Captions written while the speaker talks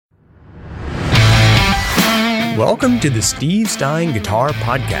Welcome to the Steve Stein Guitar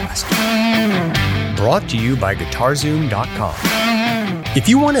Podcast, brought to you by GuitarZoom.com. If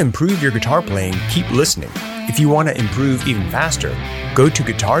you want to improve your guitar playing, keep listening. If you want to improve even faster, go to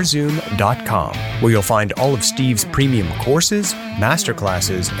GuitarZoom.com, where you'll find all of Steve's premium courses,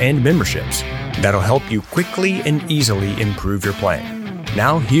 masterclasses, and memberships that'll help you quickly and easily improve your playing.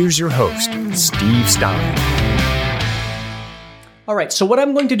 Now here's your host, Steve Stein. All right, so what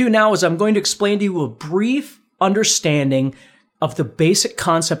I'm going to do now is I'm going to explain to you a brief understanding of the basic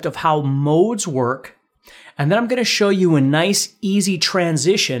concept of how modes work, and then I'm going to show you a nice, easy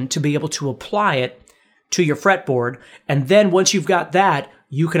transition to be able to apply it to your fretboard, and then once you've got that,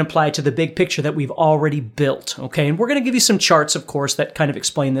 you can apply it to the big picture that we've already built, okay? And we're going to give you some charts, of course, that kind of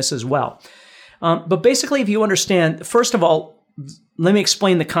explain this as well. But basically, if you understand, first of all, let me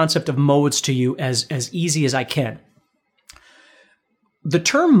explain the concept of modes to you as easy as I can. The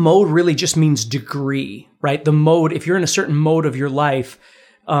term mode really just means degree, right? The mode, if you're in a certain mode of your life,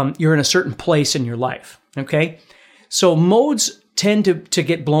 you're in a certain place in your life, okay? So modes tend to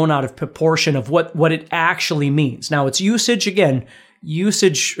get blown out of proportion of what it actually means. Now, it's usage, again,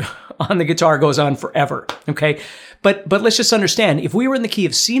 usage on the guitar goes on forever, okay? But let's just understand, if we were in the key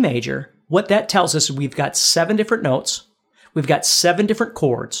of C major, what that tells us is we've got 7 different notes, we've got 7 different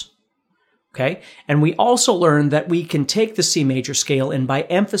chords, okay? And we also learned that we can take the C major scale and by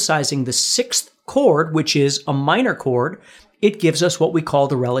emphasizing the 6th chord, which is a minor chord, it gives us what we call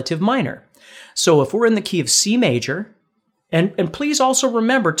the relative minor. So if we're in the key of C major, and please also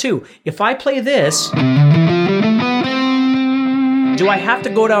remember too, if I play this, do I have to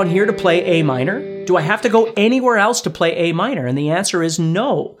go down here to play A minor? Do I have to go anywhere else to play A minor? And the answer is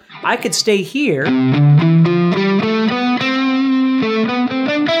no. I could stay here.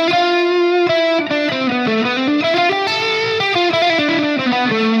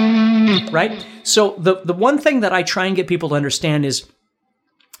 Right? So the one thing that I try and get people to understand is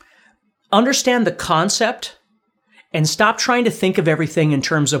understand the concept and stop trying to think of everything in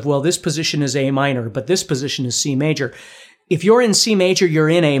terms of, well, this position is A minor, but this position is C major. If you're in C major, you're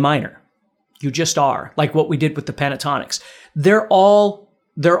in A minor. You just are, like what we did with the pentatonics. They're all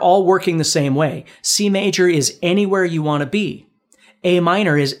working the same way. C major is anywhere you want to be. A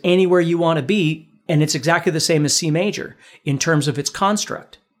minor is anywhere you want to be, and it's exactly the same as C major in terms of its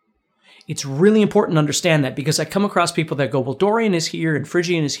construct. It's really important to understand that because I come across people that go, well, Dorian is here and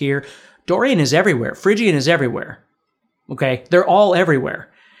Phrygian is here. Dorian is everywhere. Phrygian is everywhere. Okay? They're all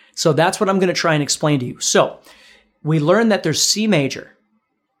everywhere. So that's what I'm going to try and explain to you. So we learned that there's C major.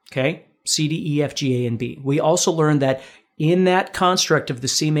 Okay? C, D, E, F, G, A, and B. We also learned that in that construct of the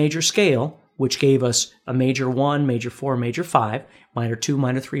C major scale, which gave us a major 1, major 4, major 5, minor 2,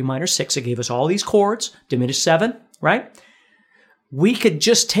 minor 3, minor 6, it gave us all these chords, diminished 7, right? We could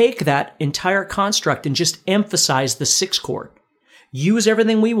just take that entire construct and just emphasize the 6th chord. Use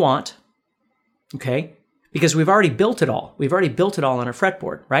everything we want, okay? Because we've already built it all. We've already built it all on our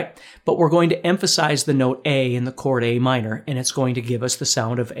fretboard, right? But we're going to emphasize the note A in the chord A minor, and it's going to give us the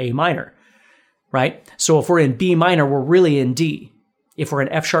sound of A minor, right? So if we're in B minor, we're really in D. If we're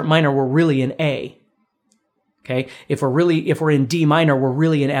in F sharp minor, we're really in A, okay? If we're in D minor, we're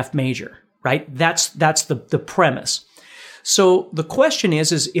really in F major, right? That's the premise. So the question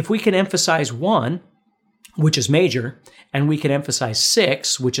is if we can emphasize 1, which is major, and we can emphasize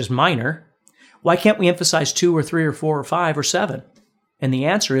 6, which is minor, why can't we emphasize 2 or 3 or 4 or 5 or 7? And the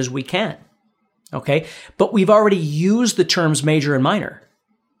answer is we can, okay? But we've already used the terms major and minor.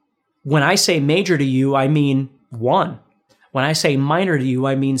 When I say major to you, I mean 1. When I say minor to you,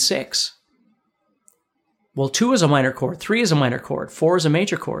 I mean 6. Well, 2 is a minor chord, 3 is a minor chord, 4 is a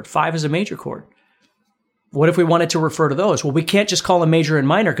major chord, 5 is a major chord. What if we wanted to refer to those? Well, we can't just call them major and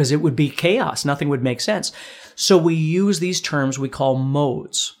minor because it would be chaos. Nothing would make sense. So we use these terms we call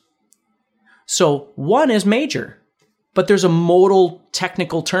modes. So 1 is major, but there's a modal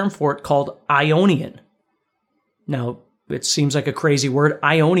technical term for it called Ionian. Now, it seems like a crazy word.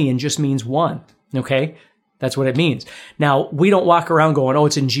 Ionian just means 1, okay? That's what it means. Now, we don't walk around going, oh,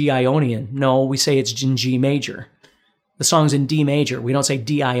 it's in G Ionian. No, we say it's in G major. The song's in D major. We don't say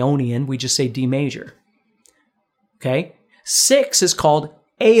D Ionian. We just say D major. Okay? 6 is called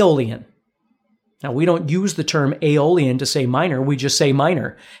Aeolian. Now, we don't use the term Aeolian to say minor. We just say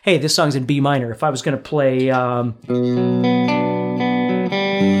minor. Hey, this song's in B minor. If I was going to play... if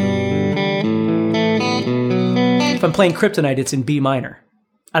I'm playing Kryptonite, it's in B minor.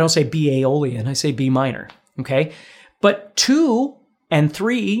 I don't say B Aeolian. I say B minor. Okay? But 2 and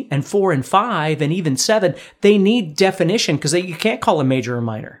 3 and 4 and 5 and even 7, they need definition because you can't call them major or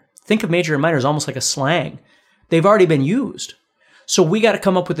minor. Think of major and minor as almost like a slang. They've already been used. So we got to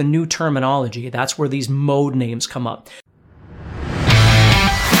come up with a new terminology. That's where these mode names come up.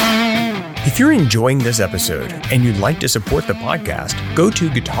 If you're enjoying this episode and you'd like to support the podcast, go to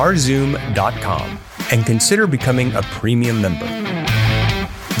guitarzoom.com and consider becoming a premium member.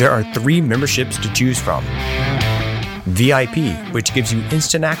 There are 3 memberships to choose from. VIP, which gives you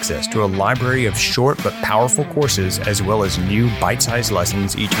instant access to a library of short but powerful courses as well as new bite-sized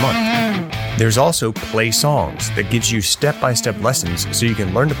lessons each month. There's also Play Songs that gives you step-by-step lessons so you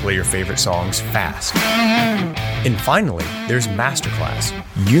can learn to play your favorite songs fast. And finally, there's Masterclass,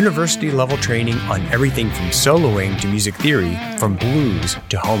 university-level training on everything from soloing to music theory, from blues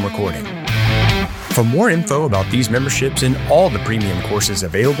to home recording. For more info about these memberships and all the premium courses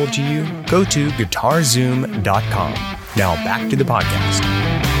available to you, go to guitarzoom.com. Now back to the podcast.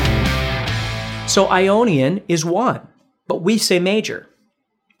 So Ionian is 1, but we say major.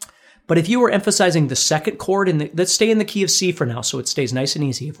 But if you were emphasizing the second chord, let's stay in the key of C for now so it stays nice and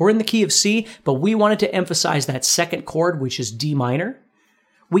easy. If we're in the key of C, but we wanted to emphasize that second chord, which is D minor,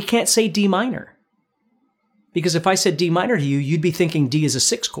 we can't say D minor. Because if I said D minor to you, you'd be thinking D is a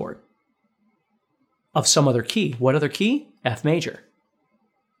 6 chord of some other key. What other key? F major.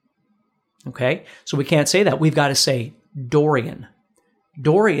 Okay, so we can't say that. We've got to say Dorian.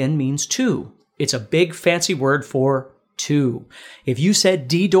 Dorian means 2. It's a big fancy word for 2. If you said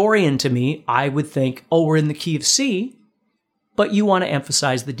D Dorian to me, I would think, oh, we're in the key of C, but you want to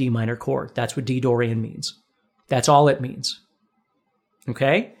emphasize the D minor chord. That's what D Dorian means. That's all it means.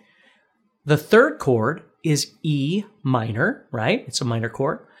 Okay? The third chord is E minor, right? It's a minor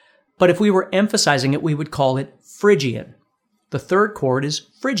chord. But if we were emphasizing it, we would call it Phrygian. The third chord is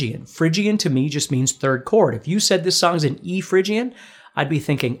Phrygian. Phrygian to me just means third chord. If you said this song's in E Phrygian, I'd be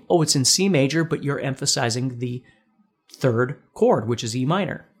thinking, oh, it's in C major, but you're emphasizing the third chord, which is E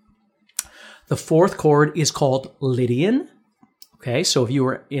minor. The fourth chord is called Lydian. Okay, so if you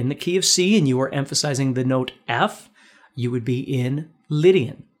were in the key of C and you were emphasizing the note F, you would be in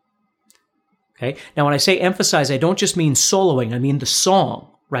Lydian. Okay, now when I say emphasize, I don't just mean soloing, I mean the song.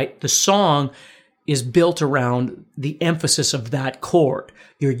 Right? The song is built around the emphasis of that chord.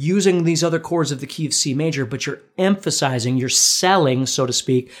 You're using these other chords of the key of C major, but you're emphasizing, you're selling, so to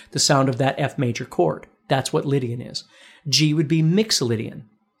speak, the sound of that F major chord. That's what Lydian is. G would be Mixolydian.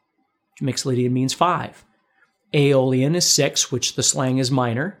 Mixolydian means 5. Aeolian is 6, which the slang is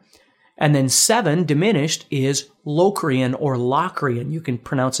minor. And then 7, diminished, is Locrian or Locrian. You can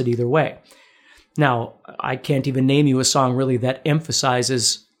pronounce it either way. Now, I can't even name you a song really that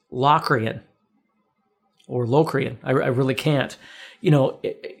emphasizes Locrian or Locrian. I really can't. You know,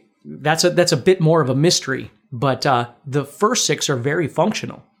 that's a bit more of a mystery, but the first 6 are very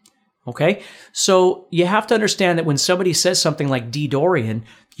functional. Okay? So you have to understand that when somebody says something like D Dorian,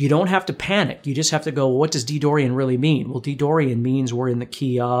 you don't have to panic. You just have to go, well, what does D Dorian really mean? Well, D Dorian means we're in the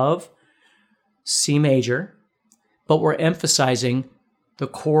key of C major, but we're emphasizing the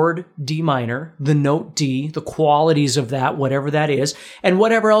chord D minor, the note D, the qualities of that, whatever that is, and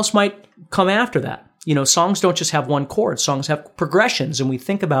whatever else might come after that. You know, songs don't just have one chord. Songs have progressions, and we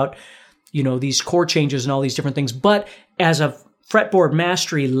think about, you know, these chord changes and all these different things. But as a fretboard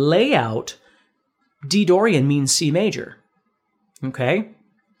mastery layout, D Dorian means C major. Okay?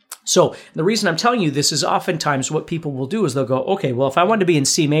 So the reason I'm telling you this is oftentimes what people will do is they'll go, okay, well, if I want to be in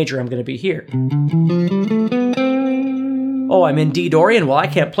C major, I'm going to be here. Oh, I'm in D Dorian. Well, I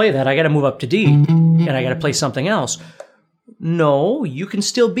can't play that. I got to move up to D, and I got to play something else. No, you can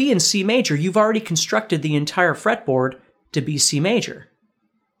still be in C major. You've already constructed the entire fretboard to be C major.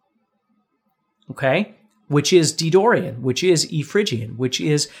 Okay? Which is D Dorian, which is E Phrygian, which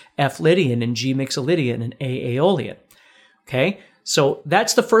is F Lydian and G Mixolydian and A Aeolian. Okay? So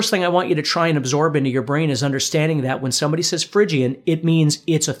that's the first thing I want you to try and absorb into your brain is understanding that when somebody says Phrygian, it means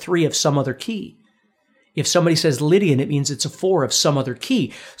it's a 3 of some other key. If somebody says Lydian, it means it's a 4 of some other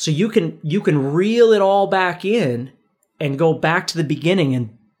key. So you can reel it all back in and go back to the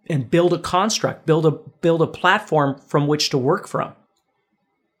beginning and build a construct, build a platform from which to work from.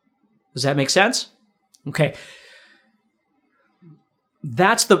 Does that make sense? Okay.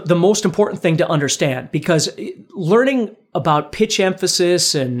 That's the most important thing to understand, because learning about pitch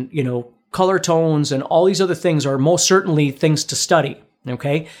emphasis and, you know, color tones and all these other things are most certainly things to study.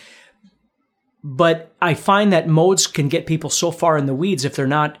 Okay. But I find that modes can get people so far in the weeds if they're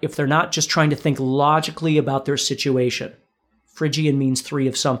not just trying to think logically about their situation. Phrygian means 3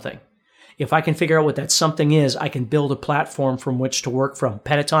 of something. If I can figure out what that something is, I can build a platform from which to work from,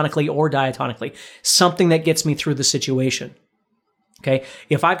 pentatonically or diatonically, something that gets me through the situation. Okay?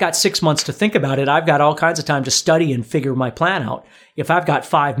 If I've got 6 months to think about it, I've got all kinds of time to study and figure my plan out. If I've got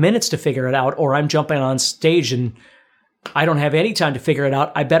 5 minutes to figure it out, or I'm jumping on stage and I don't have any time to figure it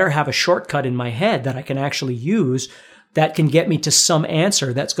out. I better have a shortcut in my head that I can actually use that can get me to some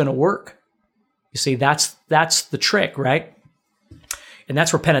answer that's going to work. You see, that's the trick, right? And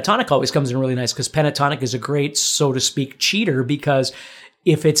that's where pentatonic always comes in really nice, because pentatonic is a great, so to speak, cheater, because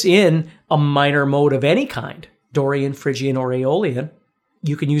if it's in a minor mode of any kind, Dorian, Phrygian, or Aeolian,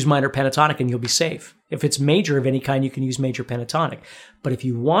 you can use minor pentatonic and you'll be safe. If it's major of any kind, you can use major pentatonic. But if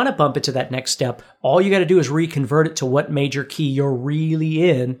you want to bump it to that next step, all you got to do is reconvert it to what major key you're really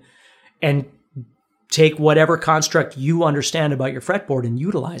in and take whatever construct you understand about your fretboard and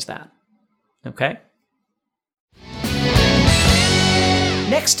utilize that. Okay?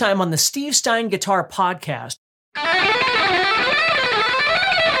 Next time on the Steve Stein Guitar Podcast.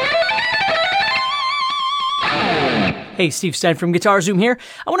 Hey, Steve Stein from Guitar Zoom here.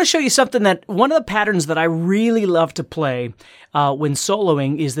 I want to show you something that one of the patterns that I really love to play when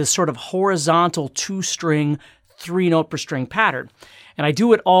soloing is this sort of horizontal 2-string, 3-note per string pattern. And I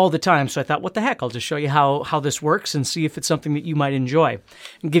do it all the time, so I thought, what the heck, I'll just show you how this works and see if it's something that you might enjoy.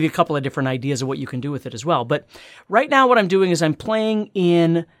 And give you a couple of different ideas of what you can do with it as well. But right now what I'm doing is I'm playing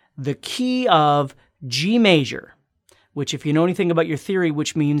in the key of G major, which if you know anything about your theory,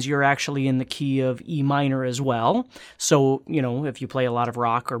 which means you're actually in the key of E minor as well. So, if you play a lot of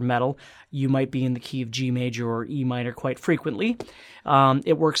rock or metal, you might be in the key of G major or E minor quite frequently.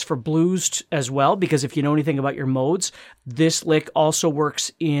 It works for blues as well, because if you know anything about your modes, this lick also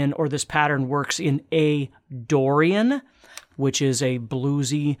works in, or this pattern works in A Dorian, which is a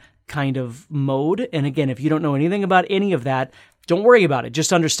bluesy kind of mode. And again, if you don't know anything about any of that, don't worry about it.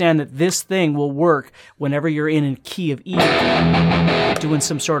 Just understand that this thing will work whenever you're in a key of E, doing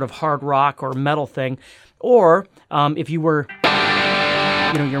some sort of hard rock or metal thing, or if you were,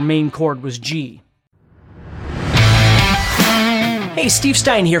 your main chord was G. Hey, Steve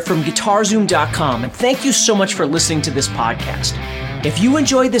Stein here from GuitarZoom.com, and thank you so much for listening to this podcast. If you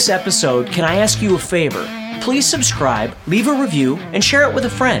enjoyed this episode, can I ask you a favor? Please subscribe, leave a review, and share it with a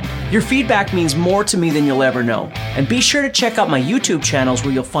friend. Your feedback means more to me than you'll ever know. And be sure to check out my YouTube channels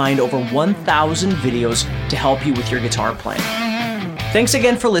where you'll find over 1,000 videos to help you with your guitar playing. Thanks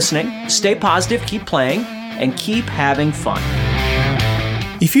again for listening. Stay positive, keep playing, and keep having fun.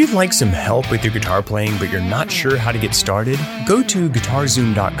 If you'd like some help with your guitar playing but you're not sure how to get started, go to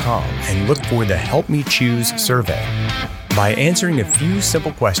GuitarZoom.com and look for the Help Me Choose survey. By answering a few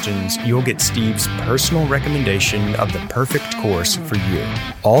simple questions, you'll get Steve's personal recommendation of the perfect course for you.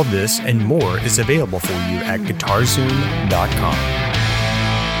 All this and more is available for you at GuitarZoom.com.